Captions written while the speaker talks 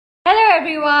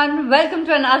everyone, welcome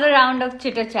to another round of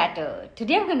Chitter Chatter.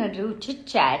 Today I'm gonna do chit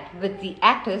chat with the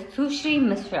actress Sushri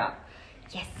Mishra.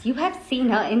 Yes, you have seen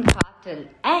her in Cartel,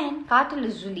 and Cartel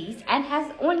is released and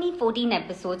has only 14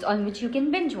 episodes on which you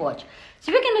can binge watch.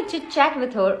 So we're gonna chit chat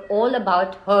with her all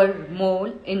about her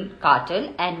role in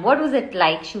Cartel and what was it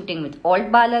like shooting with Alt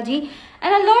Balaji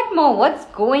and a lot more. What's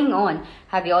going on?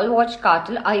 Have you all watched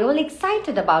Cartel? Are you all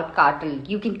excited about Cartel?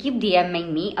 You can keep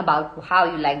DMing me about how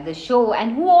you like the show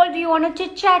and who all do you want to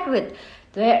chit chat with.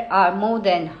 There are more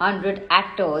than 100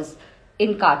 actors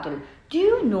in Cartel. Do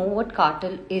you know what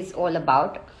Cartel is all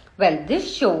about? Well,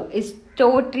 this show is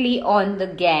totally on the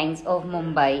gangs of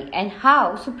Mumbai and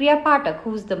how Supriya Pathak,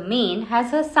 who's the main,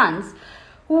 has her sons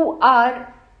who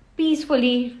are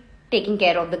peacefully taking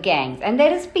care of the gangs. And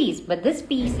there is peace, but this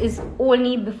peace is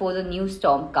only before the new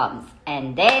storm comes.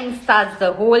 And then starts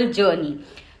the whole journey.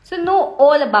 So know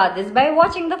all about this by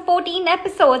watching the 14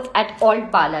 episodes at Alt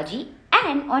Balaji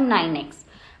and on 9X.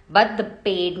 But the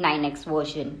paid 9X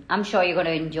version. I'm sure you're going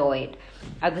to enjoy it.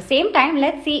 At the same time,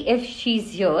 let's see if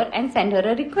she's here and send her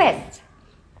a request.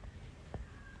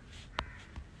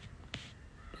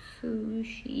 So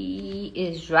she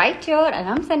is right here and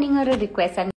I'm sending her a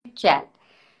request and chat.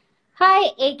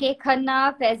 Hi, AK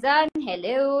Khanna, Faizan,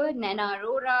 hello. Nana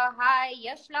Arora, hi.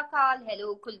 Yash Lakhal,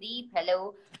 hello. Kuldeep,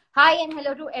 hello. Hi and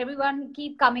hello to everyone who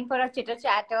keep coming for a chitter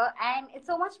chatter, and it's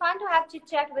so much fun to have chit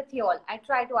chat with you all. I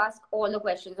try to ask all the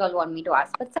questions you all want me to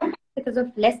ask, but sometimes because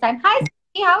of less time. Hi,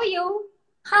 Sri, how are you?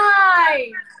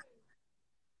 Hi.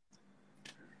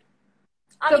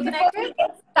 So before we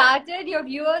get started, your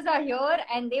viewers are here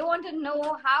and they want to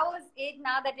know how is it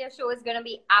now that your show is going to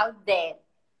be out there.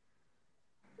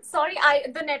 Sorry,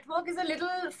 the network is a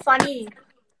little funny.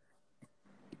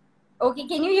 Okay,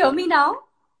 can you hear me now?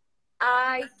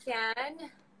 I can.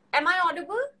 Am I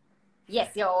audible?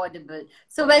 Yes, you're audible.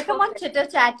 So welcome on Chitter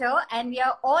Chatter, and we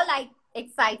are all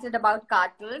excited about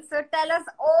Cartel. So tell us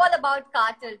all about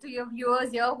Cartel to your viewers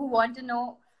here who want to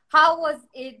know how was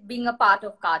it being a part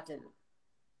of Cartel?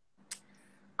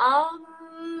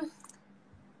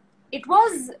 It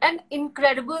was an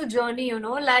incredible journey,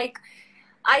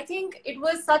 I think it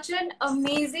was such an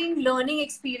amazing learning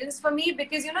experience for me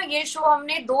because, ये show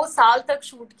हमने 2 साल तक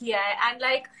shoot किया है, and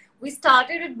we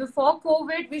started it before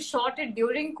COVID, we shot it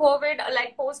during COVID,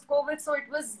 post-COVID, so it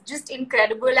was just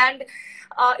incredible. And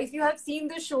if you have seen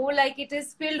the show, it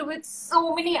is filled with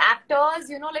so many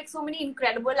actors, so many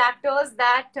incredible actors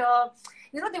that,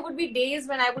 there would be days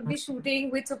when I would be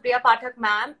shooting with Supriya Pathak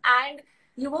ma'am, and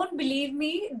you won't believe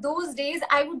me, those days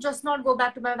I would just not go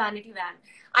back to my vanity van.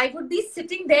 I would be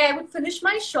sitting there, I would finish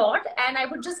my shot, and I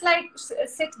would just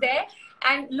sit there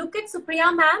and look at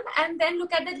Supriya ma'am and then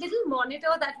look at that little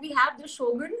monitor that we have, the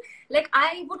Shogun.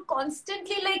 I would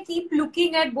constantly keep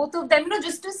looking at both of them,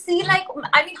 just to see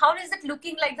how is it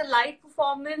looking, the live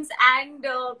performance and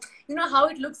how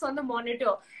it looks on the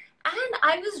monitor. And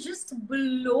I was just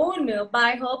blown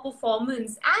by her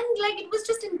performance, and it was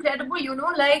just incredible,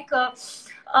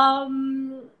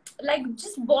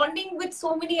 just bonding with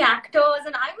so many actors.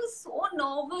 And I was so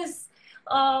nervous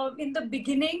in the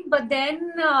beginning, but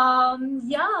then have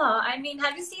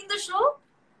you seen the show?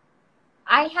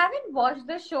 I haven't watched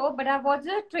the show, but I've watched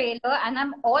the trailer and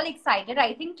I'm all excited.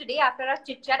 I think today after our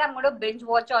chit chat I'm going to binge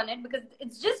watch on it because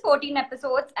it's just 14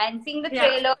 episodes, and seeing the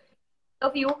trailer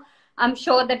of you, I'm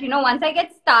sure that once I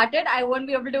get started I won't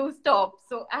be able to stop.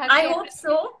 So I hope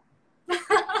so.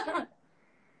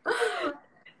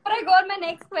 But I got my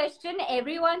next question.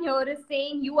 Everyone here is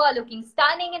saying you are looking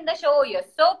stunning in the show. You're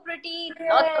so pretty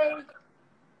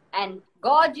and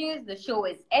gorgeous. The show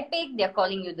is epic. They're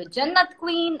calling you the Jannat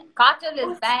Queen. Cartel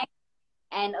is back.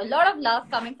 And a lot of love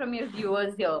coming from your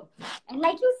viewers here. And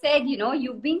like you said,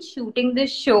 you've been shooting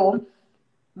this show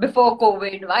before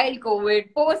COVID, while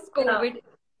COVID, post-COVID,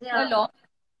 along.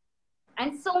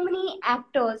 And so many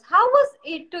actors. How was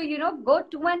it to, go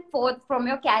to and forth from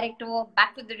your character,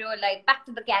 back to the real life, back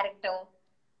to the character?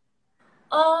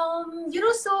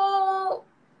 So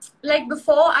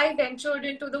before I ventured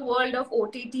into the world of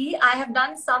OTT, I have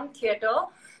done some theater.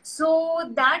 So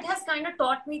that has kind of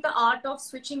taught me the art of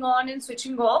switching on and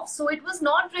switching off. So it was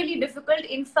not really difficult.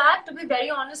 In fact, to be very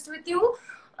honest with you,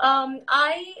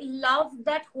 I loved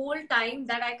that whole time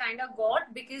that I kind of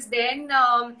got, because then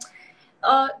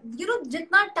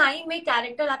जितना time में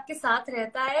character आपके साथ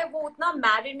रहता है वो उतना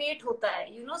marinate होता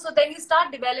है, so then you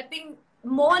start developing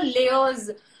more layers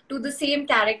to the same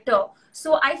character.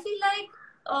 So I feel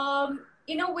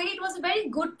in a way it was a very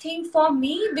good thing for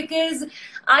me, because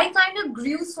I kind of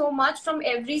grew so much from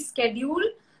every schedule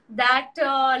that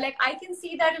like I can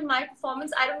see that in my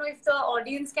performance. I don't know if the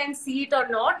audience can see it or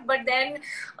not, but then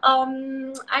I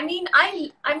mean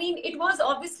it was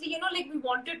obviously, you know, like we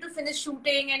wanted to finish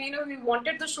shooting and, you know, we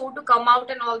wanted the show to come out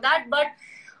and all that, but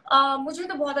मुझे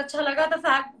तो बहुत अच्छा लगा the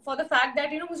fact for the fact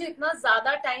that, you know, मुझे इतना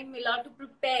ज़्यादा time मिला to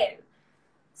prepare.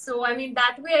 So I mean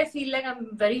that way I feel like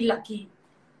I'm very lucky.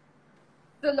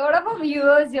 So a lot of our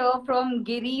viewers here, from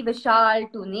Giri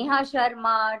Vishal to Neha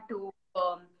Sharma to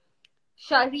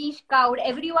Sharish Kaur,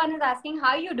 everyone is asking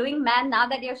how you're doing, man, now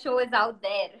that your show is out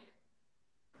there.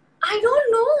 I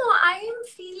don't know. I am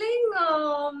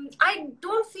feeling, I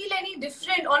don't feel any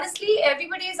different. Honestly,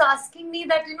 everybody is asking me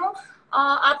that, you know,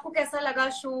 आपको कैसा लगा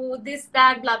show, this,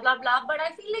 that, blah, blah, blah. But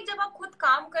I feel like जब आप खुद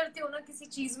काम करते हो ना किसी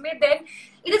चीज में, then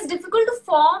it is difficult to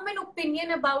form an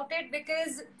opinion about it,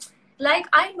 because like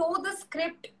I know the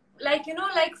script, like, you know,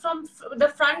 like from the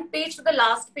front page to the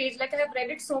last page, like I have read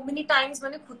it so many times.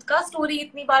 मैंने खुद का story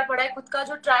इतनी बार पढ़ा है, खुद का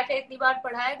जो track है इतनी बार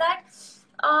पढ़ा है, that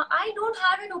I don't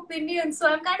have an opinion, so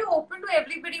I'm kind of open to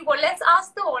everybody. Well, let's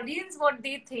ask the audience what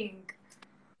they think.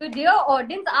 तो डियर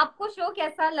ऑडियंस, आपको शो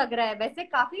कैसा लग रहा है? वैसे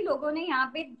काफी लोगों ने यहाँ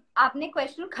पे, आपने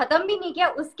क्वेश्चन खत्म भी नहीं किया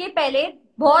उसके पहले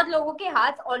बहुत लोगों के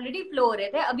हाथ ऑलरेडी फ्लो हो रहे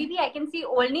थे. अभी भी I can see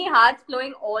only hearts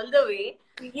flowing all the way.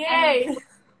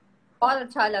 बहुत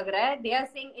अच्छा लग रहा है. They are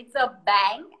saying it's a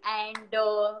bang. And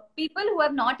people who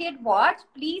have not yet watch,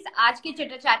 please आज के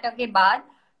चिटर चैटर के बाद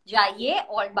जाइए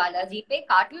और बालाजी पे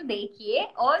कार्टून देखिए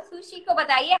और सुशी को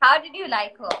बताइए how did you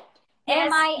like her.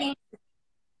 MIN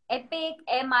Epic,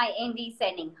 MIND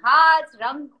sending hearts.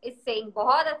 Rang is saying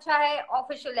बहुत अच्छा है.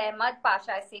 Official Ahmed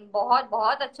Pasha is saying बहुत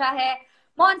बहुत अच्छा है.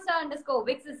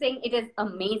 Monster_Vix is saying it is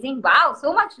amazing. Wow,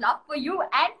 so much love for you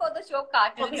and for the show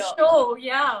Cartoon. For the show,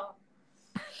 yeah.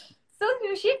 So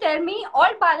Sushi, tell me,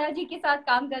 और बालाजी के साथ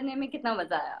काम करने में कितना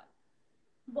मजा आया?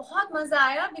 बहुत मजा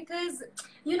आया, because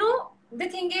you know the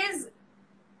thing is,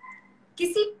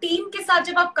 किसी टीम के साथ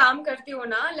जब आप काम करते हो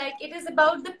ना, like it is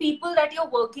about the people that you're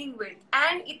working with,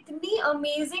 and इतनी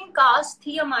amazing cast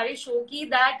थी हमारे शो की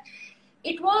that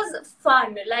it was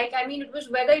fun. Like I mean, it was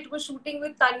whether it was shooting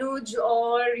with Tanuj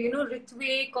or, you know,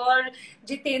 Ritvik or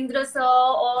Jitendra sir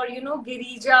or, you know,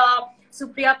 Girija,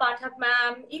 Supriya Pathak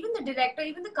ma'am, even the director,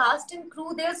 even the cast and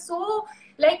crew, they're so,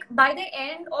 like, by the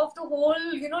end of the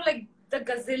whole, you know, like the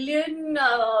gazillion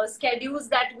schedules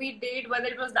that we did, whether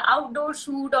it was the outdoor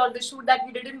shoot or the shoot that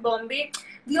we did in Bombay,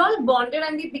 we all bonded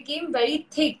and we became very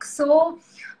thick. So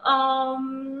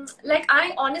like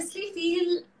I honestly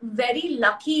feel very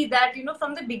lucky that, you know,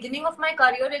 from the beginning of my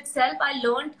career itself, I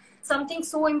learned something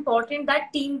so important,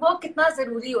 that teamwork कितना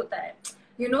जरूरी होता है,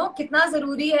 you know, कितना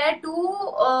जरूरी है to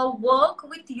work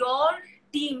with your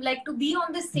team, like to be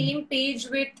on the same page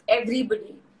with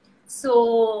everybody.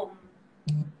 So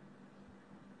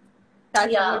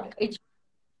yeah, it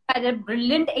had a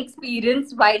brilliant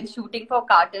experience while shooting for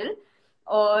Cartel.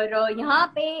 और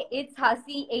यहाँ पे it's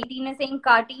Hasi 18 is saying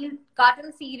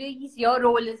Cartel series, your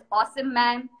role is awesome,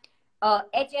 man.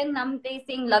 HN Namte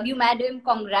saying love you, madam,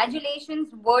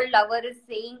 congratulations. World Lover is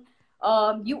saying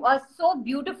you are so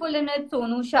beautiful in it.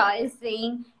 Sonu Shah is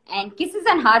saying, and kisses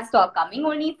and hearts are coming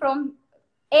only from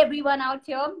everyone out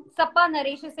here. Sappa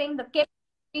Naresh is saying the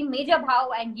chemistry Major Bhav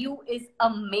and you is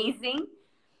amazing.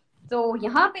 So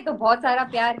यहाँ पे तो बहुत सारा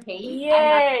प्यार है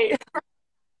ही.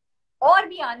 और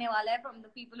भी आने वाला है from the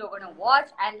people who are going to watch,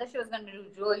 and the show is going to do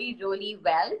really, really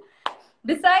well.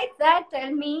 Besides that,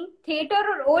 tell me, theater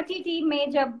or OTT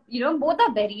में जब, you know, both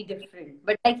are very different.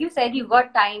 But like you said, you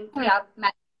got time कि आप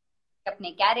manage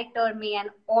अपने character में and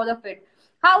all of it.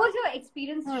 How was your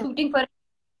experience shooting for?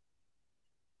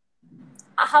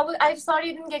 I'm sorry,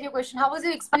 I didn't get your question. How was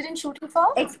your experience shooting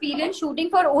for? Experience shooting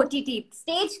for OTT.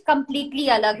 Stage completely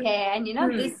alag hai, and you know,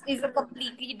 this is a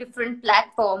completely different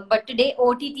platform. But today,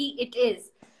 OTT it is.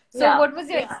 So what was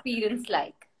your experience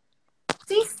like?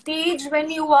 See, stage, when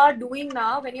you are doing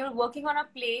now, when you're working on a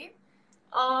play,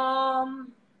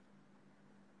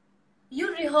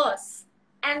 you rehearse.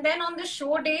 And then on the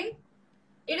show day,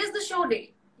 it is the show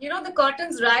day. You know, the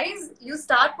curtains rise, you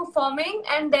start performing,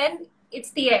 and then it's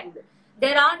the end.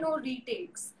 There are no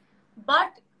retakes.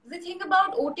 But the thing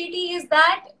about OTT is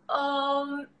that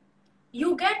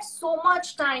you get so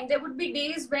much time. There would be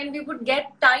days when we would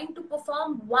get time to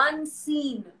perform one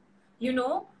scene, you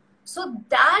know. So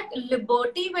that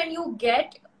liberty when you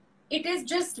get, it is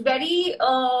just very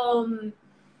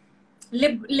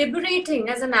liberating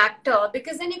as an actor,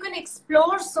 because then you can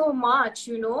explore so much,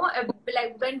 you know.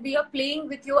 Like when we are playing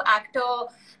with your actor,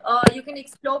 you can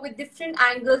explore with different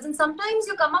angles, and sometimes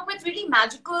you come up with really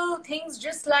magical things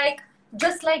just like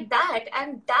that,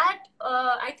 and that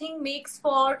I think makes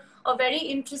for a very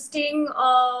interesting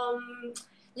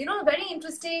very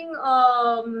interesting.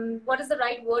 What is the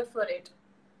right word for it?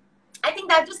 I think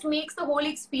that just makes the whole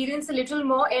experience a little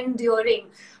more enduring.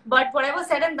 But whatever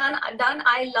said and done,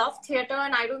 I love theater,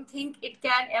 and I don't think it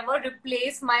can ever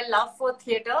replace my love for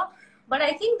theater. But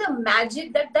I think the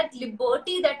magic, that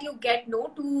liberty that you get, no,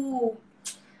 to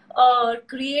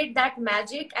create that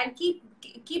magic and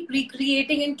keep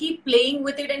recreating and keep playing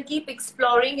with it and keep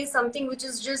exploring is something which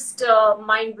is just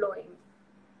mind blowing.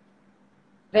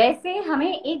 वैसे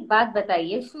हमें एक बात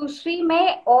बताइए, सुश्री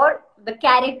में और the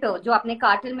character जो आपने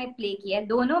cartel में प्ले किया है,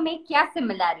 दोनों में क्या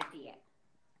सिमिलैरिटी है?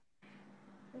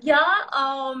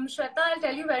 Shweta, I'll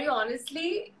tell you very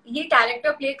honestly, ये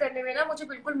कैरेक्टर प्ले करने में ना मुझे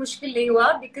बिल्कुल मुश्किल नहीं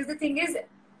हुआ, because the thing is,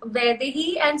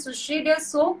 Vaidehi and Sushri, they're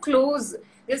so close,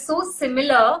 they're so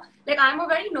similar. Like, I'm a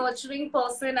very nurturing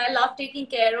person, I love taking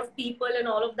care of people and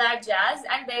all of that jazz,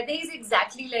 and Vaidehi is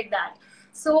exactly like that.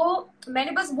 So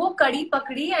मैंने बस वो कड़ी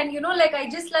पकड़ी, and like I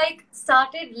just like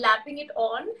started lapping it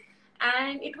on,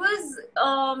 and it was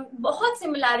बहुत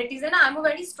similarities. And I'm a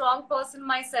very strong person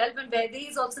myself, and Vaidehi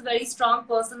is also a very strong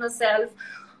person herself.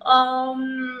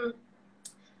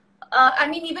 I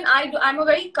mean, even I'm a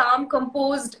very calm,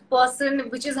 composed person,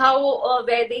 which is how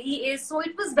Vaidehi is. So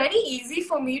it was very easy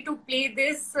for me to play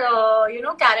this,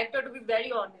 character, to be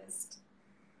very honest.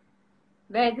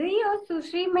 Vaidehi और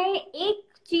सुश्री में एक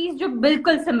चीज जो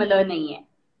बिल्कुल similar नहीं है.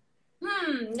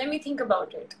 Let me think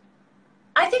about it.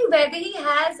 I think Vaidehi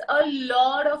has a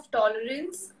lot of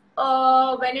tolerance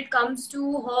when it comes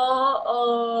to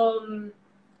her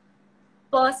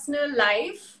personal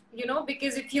life,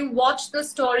 because if you watch the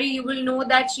story, you will know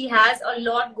that she has a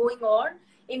lot going on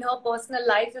in her personal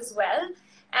life as well.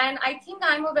 And I think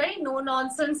I'm a very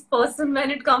no-nonsense person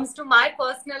when it comes to my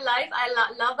personal life. I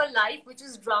love a life which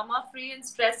is drama-free and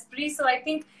stress-free. So I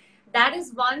think that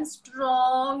is one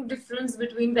strong difference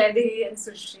between Vaidehi and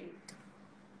Sushri.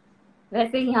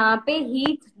 वैसे यहाँ पे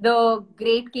Heath, the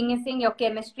great king, is saying your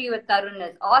chemistry with Tarun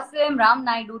is awesome. Ram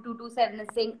Naidu 227 is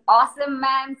saying awesome,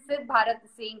 ma'am. Sid Bharat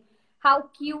is saying how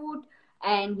cute,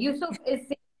 and Yusuf is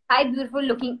saying hi, beautiful,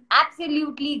 looking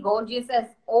absolutely gorgeous as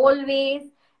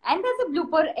always. And there's a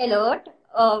blooper alert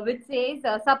which says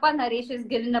Sapa Naresh is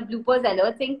given a bloopers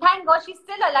alert saying thank God she's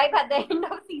still alive at the end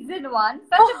of season 1.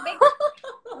 Such a big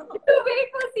to wait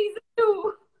for season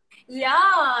 2.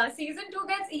 Yeah, season 2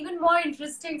 gets even more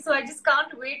interesting, so I just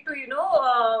can't wait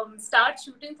to start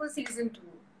shooting for season 2.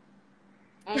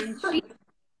 And she's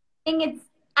saying it's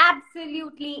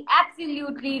absolutely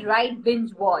right,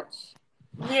 binge watch.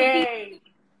 Yay!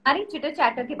 हमारी cheater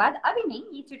chatter के बाद, अभी नहीं,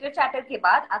 ये cheater chatter के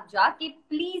बाद आप जाके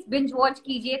प्लीज बिंज वॉच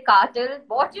कीजिए cartel,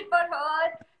 watch it for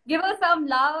her, give her some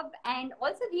love, and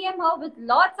also DM her with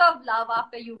lots of love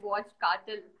after you watch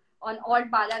Cartel on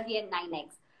Alt Balaji and 9X.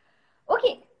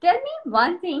 Okay, tell me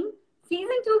one thing,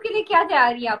 season 2 के लिए क्या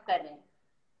तैयारी आप कर रहे हैं?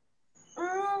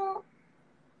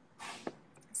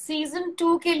 Season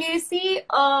 2 के लिए, see,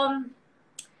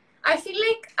 I feel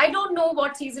like I don't know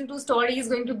what season 2 story is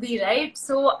going to be, right?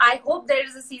 So I hope there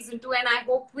is a season 2, and I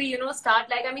hope we, start,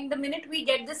 like, I mean, the minute we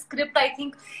get the script, I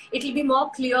think it'll be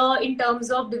more clear in terms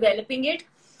of developing it.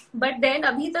 But then,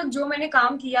 abhi tak jo maine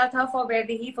kaam kiya tha for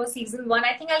Vaidehi for season 1,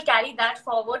 I think I'll carry that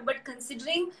forward. But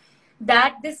considering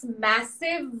that this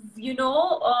massive,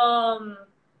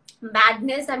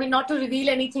 madness, I mean, not to reveal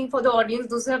anything for the audience,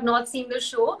 those who have not seen the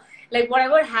show, like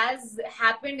whatever has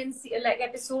happened in like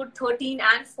episode 13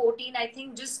 and 14, I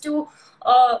think just to,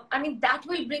 I mean, that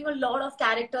will bring a lot of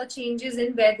character changes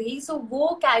in Vaidehi. So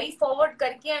wo carry forward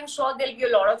karke, I'm sure there'll be a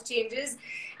lot of changes.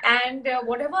 And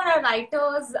whatever our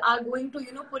writers are going to,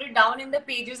 put it down in the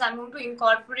pages, I'm going to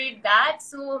incorporate that.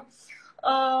 So,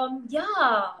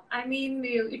 yeah, I mean,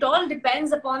 it all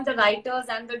depends upon the writers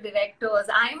and the directors.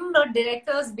 I'm the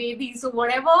director's baby, so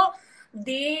whatever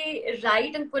they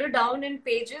write and put it down in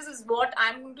pages is what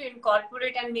I'm going to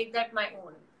incorporate and make that my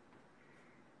own.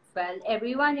 Well,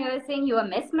 everyone here is saying you are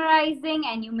mesmerizing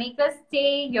and you make us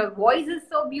stay. Your voice is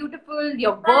so beautiful.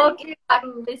 Your work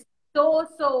is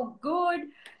so good.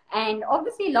 And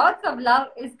obviously lots of love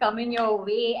is coming your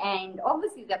way. And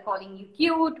obviously they're calling you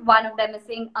cute. One of them is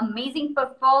saying amazing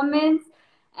performance.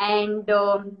 And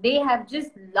they have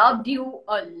just loved you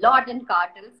a lot in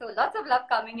Cartel. So lots of love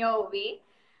coming your way.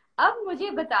 अब मुझे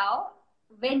बताओ,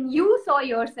 when you saw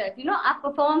yourself, आप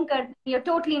perform करते, you're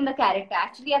totally in the character.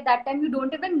 Actually, at that time, you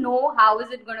don't even know how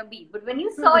is it going to be. But when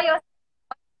you saw yourself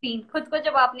on screen, खुद को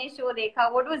जब आपने show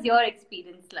देखा, what was your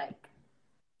experience like?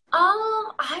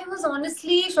 I was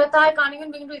honestly, Shweta, I can't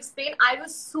even begin to explain. I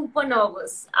was super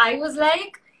nervous. I was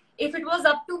like, if it was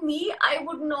up to me, I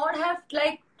would not have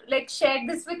like shared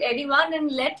this with anyone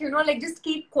and let, you know, like just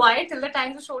keep quiet till the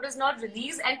time the show does not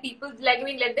release and people, like, I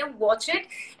mean, let them watch it,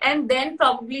 and then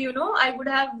probably, you know, I would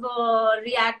have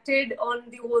reacted on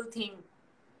the whole thing.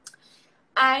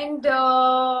 And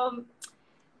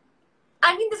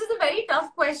I mean, this is a very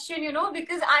tough question, you know,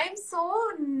 because I am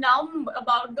so numb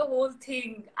about the whole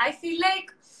thing. I feel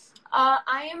like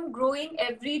I am growing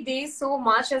every day so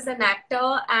much as an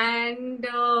actor, and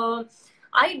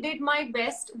I did my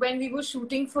best when we were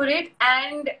shooting for it.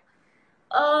 And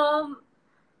I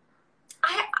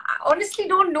honestly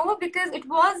don't know, because it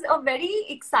was a very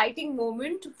exciting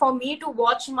moment for me to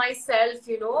watch myself,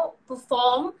 you know,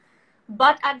 perform.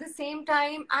 But at the same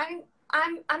time,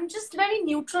 I'm just very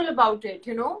neutral about it,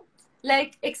 you know.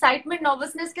 Like excitement,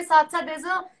 nervousness ke saath saath, there's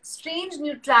a strange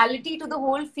neutrality to the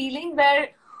whole feeling where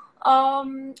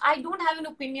I don't have an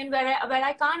opinion, where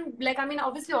I can't, like, I mean,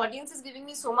 obviously audience is giving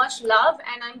me so much love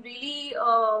and I'm really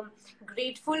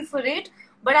grateful for it.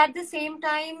 But at the same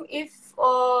time, if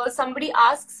somebody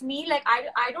asks me, like,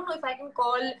 I don't know if I can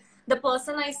call the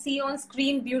person I see on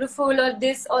screen beautiful or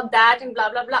this or that and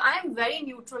blah blah blah. I am very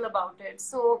neutral about it,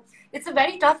 so it's a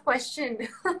very tough question.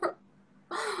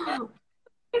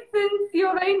 Since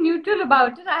you're very neutral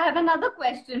about it, I have another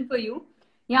question for you.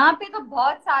 यहाँ पे तो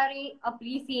बहुत सारे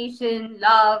appreciation,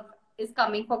 love is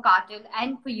coming for Kaatil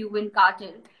and for you in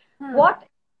Kaatil. What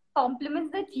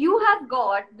compliments that you have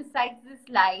got besides this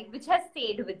life which has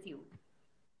stayed with you?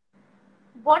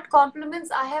 What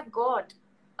compliments I have got?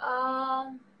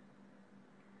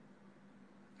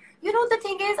 You know, the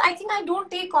thing is, I think I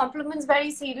don't take compliments very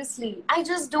seriously. I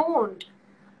just don't.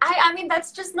 I mean,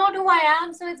 that's just not who I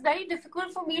am. So it's very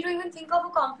difficult for me to even think of a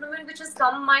compliment which has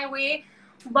come my way.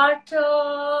 But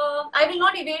I will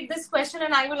not evade this question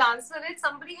and I will answer it.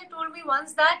 Somebody had told me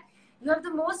once that you have the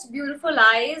most beautiful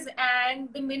eyes.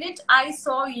 And the minute I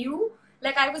saw you,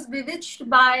 like, I was bewitched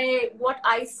by what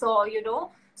I saw, you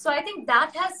know. So I think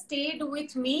that has stayed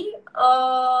with me.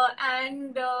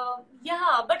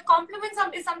 Yeah, but compliments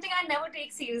is something I never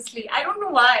take seriously. I don't know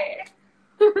why.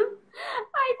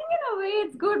 I think in a way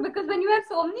it's good, because when you have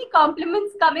so many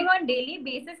compliments coming on daily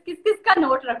basis, किस का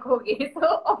note रखोगे?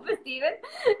 So obviously even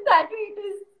that way it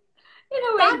is in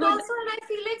a way That good. also, and I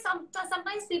feel like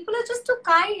sometimes people are just too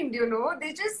kind, you know.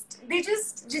 They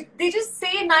just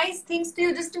say nice things to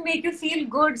you just to make you feel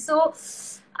good. So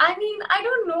I mean, I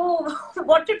don't know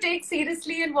what to take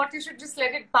seriously and what you should just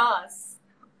let it pass.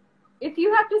 If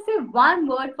you have to say one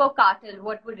word for Kaatil,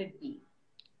 what would it be?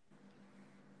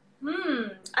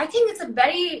 I think it's a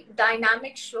very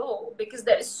dynamic show because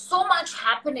there is so much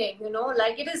happening, you know,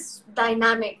 like it is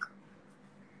dynamic.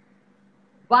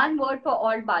 One word for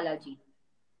all Balaji.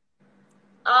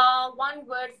 One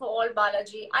word for all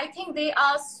Balaji. I think they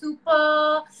are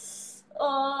super.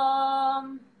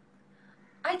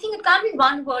 I think it can't be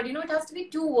one word, you know, it has to be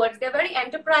two words. They're very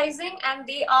enterprising and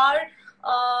they are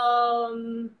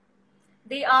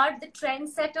the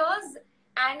trendsetters.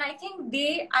 And I think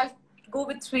I'll go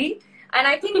with three. And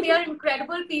I think they are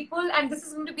incredible people. And this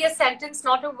is going to be a sentence,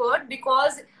 not a word,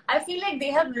 because I feel like they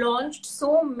have launched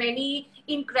so many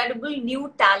incredible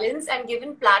new talents and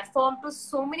given platform to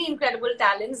so many incredible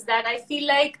talents that I feel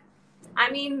like, I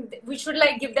mean, we should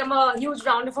like give them a huge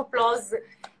round of applause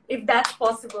if that's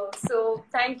possible. So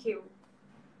thank you.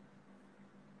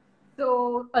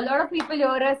 So a lot of people here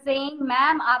are saying,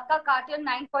 ma'am, आपका Kaatil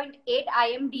 9.8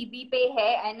 IMDb पे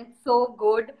है and it's so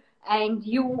good and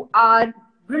you are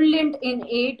brilliant in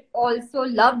it. Also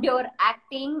loved your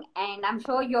acting, and I'm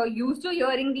sure you're used to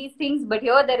hearing these things, but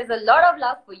here there is a lot of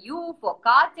love for you, for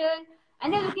Kaatil,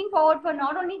 and they're looking forward for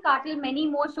not only Kaatil, many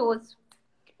more shows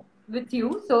with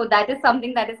you. So that is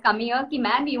something that is coming here कि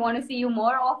ma'am, we want to see you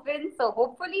more often. So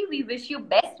hopefully we wish you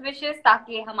best wishes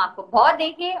ताकि हम आपको बहुत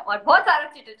देखें और बहुत सारा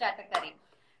cheater chatter करें.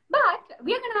 But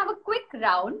we are going to have a quick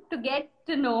round to get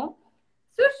to know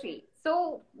Sushri.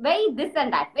 So very this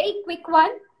and that, very quick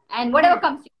one, and whatever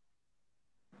comes to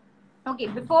you. Okay,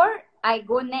 before I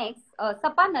go next,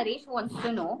 Sapa Naresh wants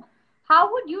to know, how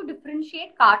would you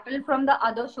differentiate Kaatil from the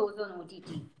other shows on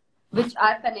OTT, which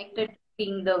are connected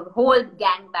being the whole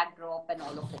gang backdrop and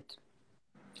all of it?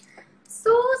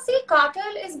 So, see,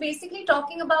 Kaatil is basically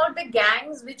talking about the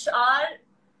gangs which are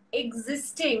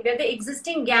existing. They're the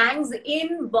existing gangs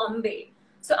in Bombay.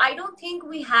 So, I don't think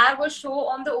we have a show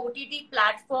on the OTT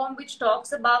platform which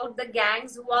talks about the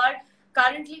gangs who are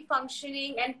currently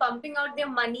functioning and pumping out their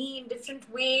money in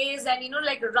different ways and, you know,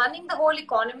 like running the whole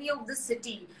economy of the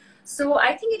city. So,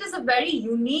 I think it is a very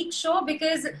unique show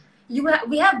because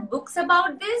we have books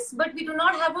about this, but we do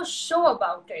not have a show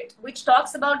about it, which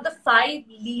talks about the 5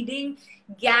 leading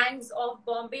gangs of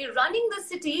Bombay running the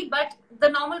city, but the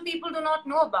normal people do not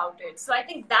know about it. So I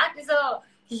think that is a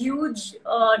huge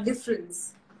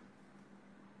difference.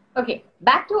 Okay,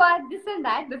 back to our this and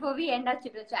that before we end our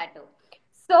chitter chatter.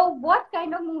 So, what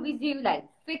kind of movies do you like?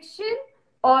 Fiction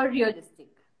or realistic?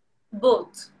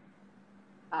 Both.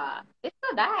 This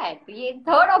or that. ये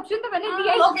third option तो मैंने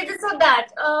दिया ही. Okay, this or that.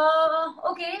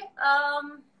 Okay.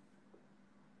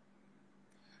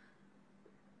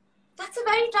 That's a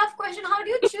very tough question. How do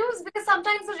you choose? Because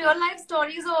sometimes the real life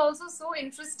stories are also so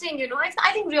interesting, you know.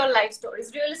 I think real life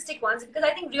stories, realistic ones, because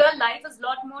I think real life is a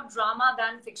lot more drama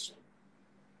than fiction.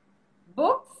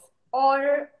 Books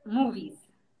or movies?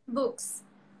 Books.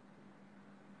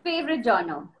 Favorite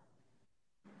genre?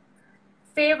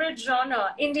 Favorite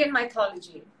genre, Indian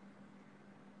mythology.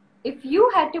 If you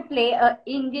had to play an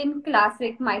Indian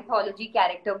classic mythology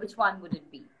character, which one would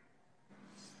it be?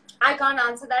 I can't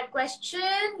answer that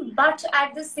question, but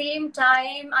at the same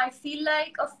time, I feel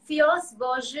like a fierce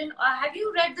version. Have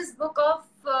you read this book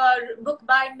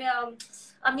by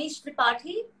Amish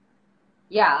Tripathi?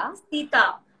 Yeah.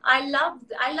 Sita. I love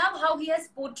how he has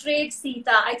portrayed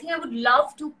Sita. I think I would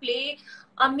love to play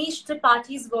Amish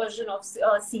Tripathi's version of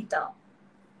Sita.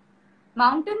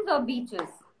 Mountains or beaches?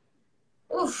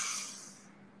 Oof.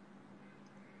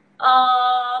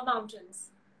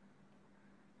 Mountains.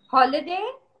 Holiday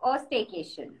or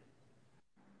staycation?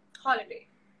 Holiday.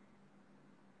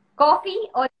 Coffee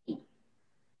or tea?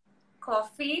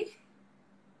 Coffee.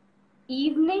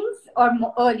 Evenings or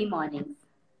early mornings?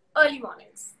 Early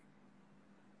mornings.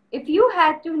 If you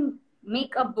had to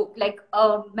make a book, like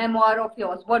a memoir of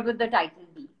yours, what would the title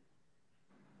be?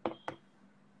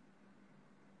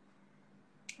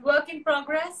 Work in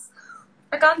progress.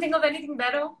 I can't think of anything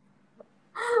better.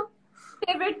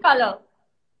 Favorite color?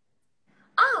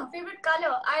 Favorite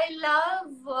color. I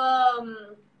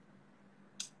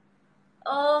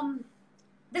love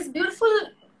this beautiful.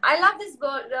 I love this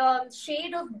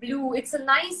shade of blue. It's a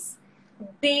nice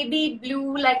baby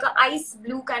blue, like a ice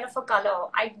blue kind of a color.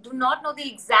 I do not know the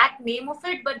exact name of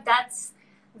it, but that's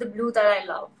the blue that I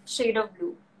love. Shade of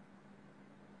blue.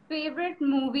 Favorite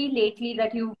movie lately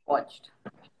that you've watched?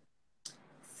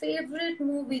 Favorite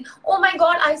movie. Oh my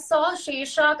god, I saw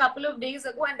Shesha a couple of days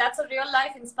ago, and that's a real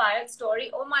life inspired story.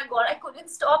 Oh my god, I couldn't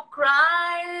stop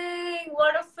crying.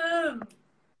 What a film.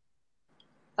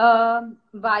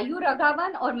 Vayu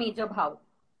Raghavan or Major Bhav?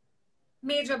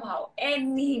 Major Bhav,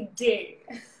 any day.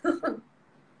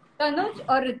 Tanuj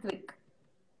or Ritwik?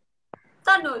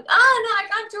 Tanuj. No, I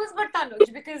can't choose but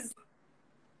Tanuj because.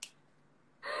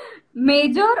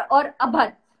 Major or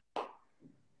Abhat?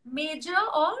 Major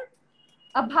or?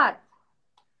 Abhat.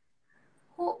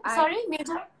 Sorry,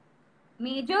 Major?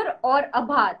 Major or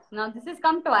Abhat? Now this has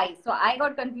come twice, so I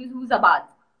got confused who's Abhat.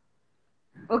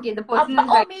 Okay, the person is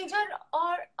right. Major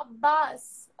or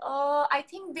Abbas. I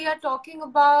think they are talking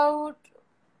about,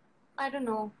 I don't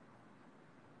know.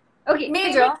 Okay,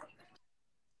 Major.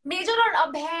 Major or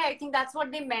Abhay, I think that's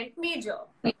what they meant. Major.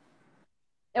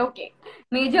 Okay.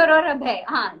 Major or Abhay?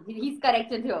 He's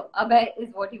corrected here. Abhay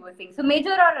is what he was saying. So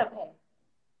Major or Abhay?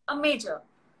 A Major.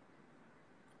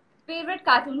 Favorite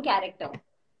cartoon character?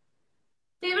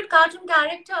 Favorite cartoon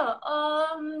character?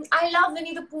 I love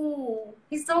Winnie the Pooh.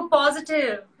 He's so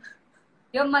positive.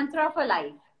 Your mantra for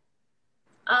life?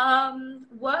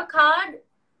 Work hard,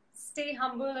 stay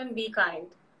humble, and be kind.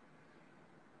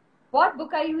 What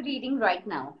book are you reading right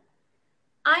now?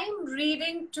 I'm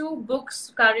reading 2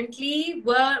 books currently.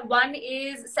 One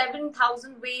is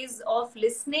 7,000 Ways of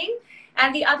Listening,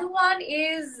 and the other one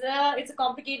is, it's a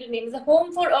complicated name, it's A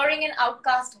Home for Erring and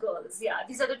Outcast Girls. Yeah,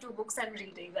 these are the 2 books I'm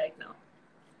reading right now.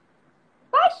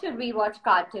 Why should we watch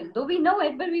Kartal? Though we know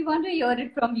it, but we want to hear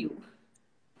it from you.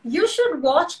 You should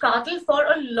watch Kartal for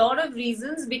a lot of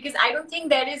reasons, because I don't think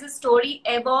there is a story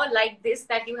ever like this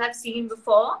that you have seen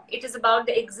before. It is about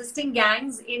the existing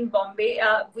gangs in Bombay,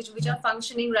 which are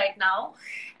functioning right now.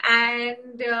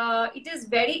 And it is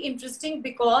very interesting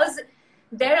because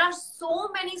there are so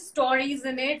many stories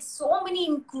in it, so many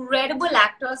incredible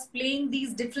actors playing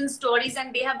these different stories,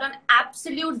 and they have done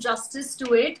absolute justice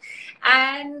to it.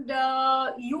 And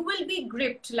you will be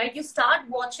gripped. Like, you start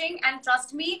watching, and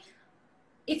trust me,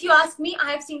 if you ask me,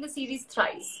 I have seen the series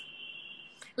thrice.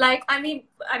 Like, I am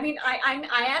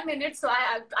in it, so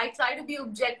I try to be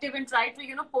objective and try to,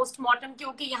 you know, post-mortem ki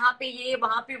okay, yahan pe ye,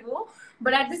 wahan pe wo.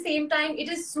 But at the same time, it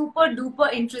is super duper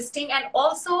interesting. And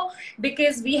also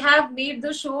because we have made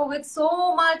the show with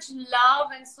so much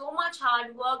love and so much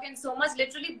hard work and so much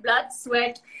literally blood,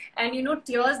 sweat, and, you know,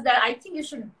 tears, that I think you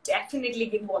should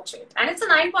definitely watch it. And it's a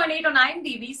 9.8 on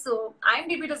IMDb, so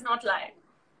IMDb does not lie.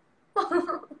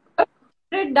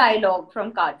 Favorite dialogue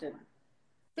from Cartoon?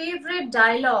 Favorite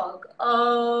dialogue?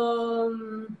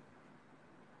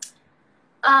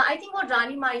 I think what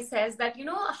Rani Mai says, that, you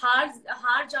know, haar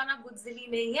jana budzili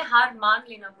nahi hai, haar maan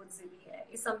lena budzili hai,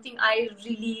 is something I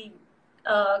really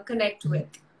connect with.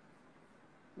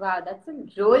 Wow, that's a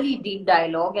really deep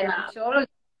dialogue, and I'm sure I'll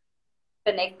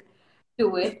connect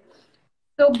to it.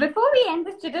 So before we end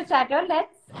this chitter chatter,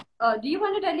 do you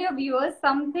want to tell your viewers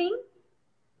something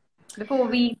before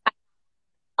we?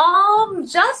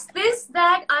 Just this,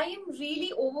 that I am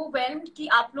really overwhelmed कि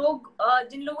आप लोग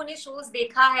जिन लोगों ने shows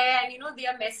देखा है, and, you know, they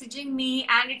are messaging me,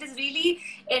 and it is really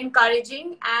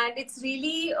encouraging, and it's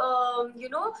really you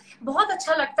know, बहुत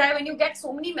अच्छा लगता है when you get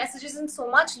so many messages and so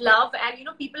much love, and, you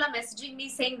know, people are messaging me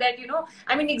saying that, you know,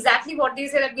 I mean exactly what they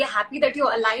say, that we are happy that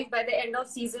you're alive by the end of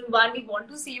season 1, we want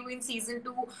to see you in season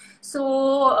 2. So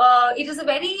it is a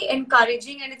very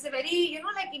encouraging, and it's a very, you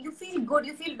know, like, you feel good,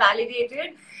 you feel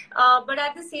validated. But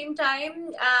at the same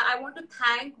time, I want to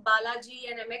thank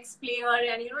Balaji and MX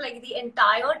Player, and, you know, like, the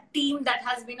entire team that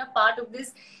has been a part of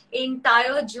this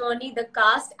entire journey, the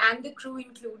cast and the crew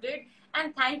included.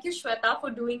 And thank you, Shweta, for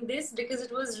doing this, because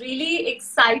it was really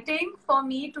exciting for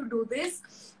me to do this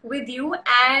with you.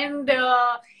 And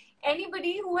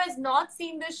anybody who has not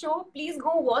seen the show, please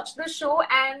go watch the show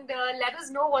and let us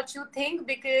know what you think,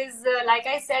 because like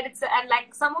I said, and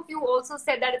like some of you also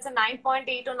said, that it's a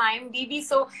 9.8 on IMDb,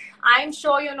 so I'm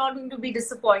sure you're not going to be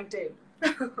disappointed.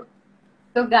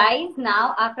 So guys,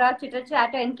 now after our chitter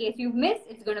chatter, in case you missed,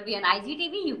 it's going to be on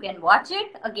IGTV. You can watch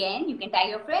it again. You can tag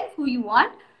your friends who you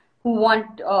want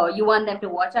them to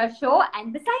watch our show.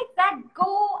 And besides that,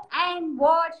 go and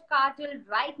watch Cartel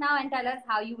right now and tell us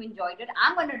how you enjoyed it.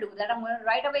 I'm going to do that. I'm going to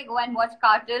right away go and watch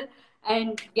Cartel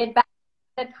and get back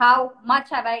at how much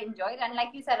have I enjoyed. And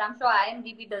like you said, I'm sure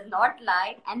IMDb does not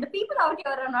lie, and the people out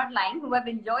here are not lying, who have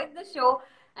enjoyed the show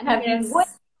and have been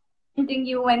commenting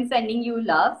you and sending you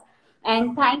loves.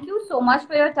 And thank you so much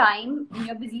for your time in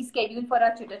your busy schedule for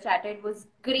our chitter chatter. It was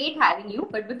great having you.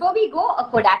 But before we go, a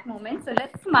Kodak moment. So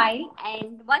let's smile,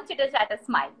 and one chitter chatter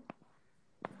smile.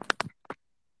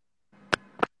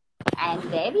 And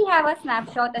there we have a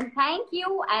snapshot. And thank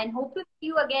you, and hope to see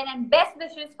you again. And best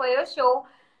wishes for your show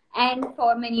and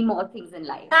for many more things in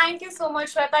life. Thank you so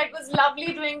much, Shweta. It was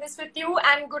lovely doing this with you,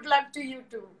 and good luck to you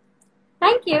too.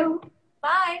 Thank you.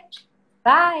 Bye.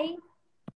 Bye.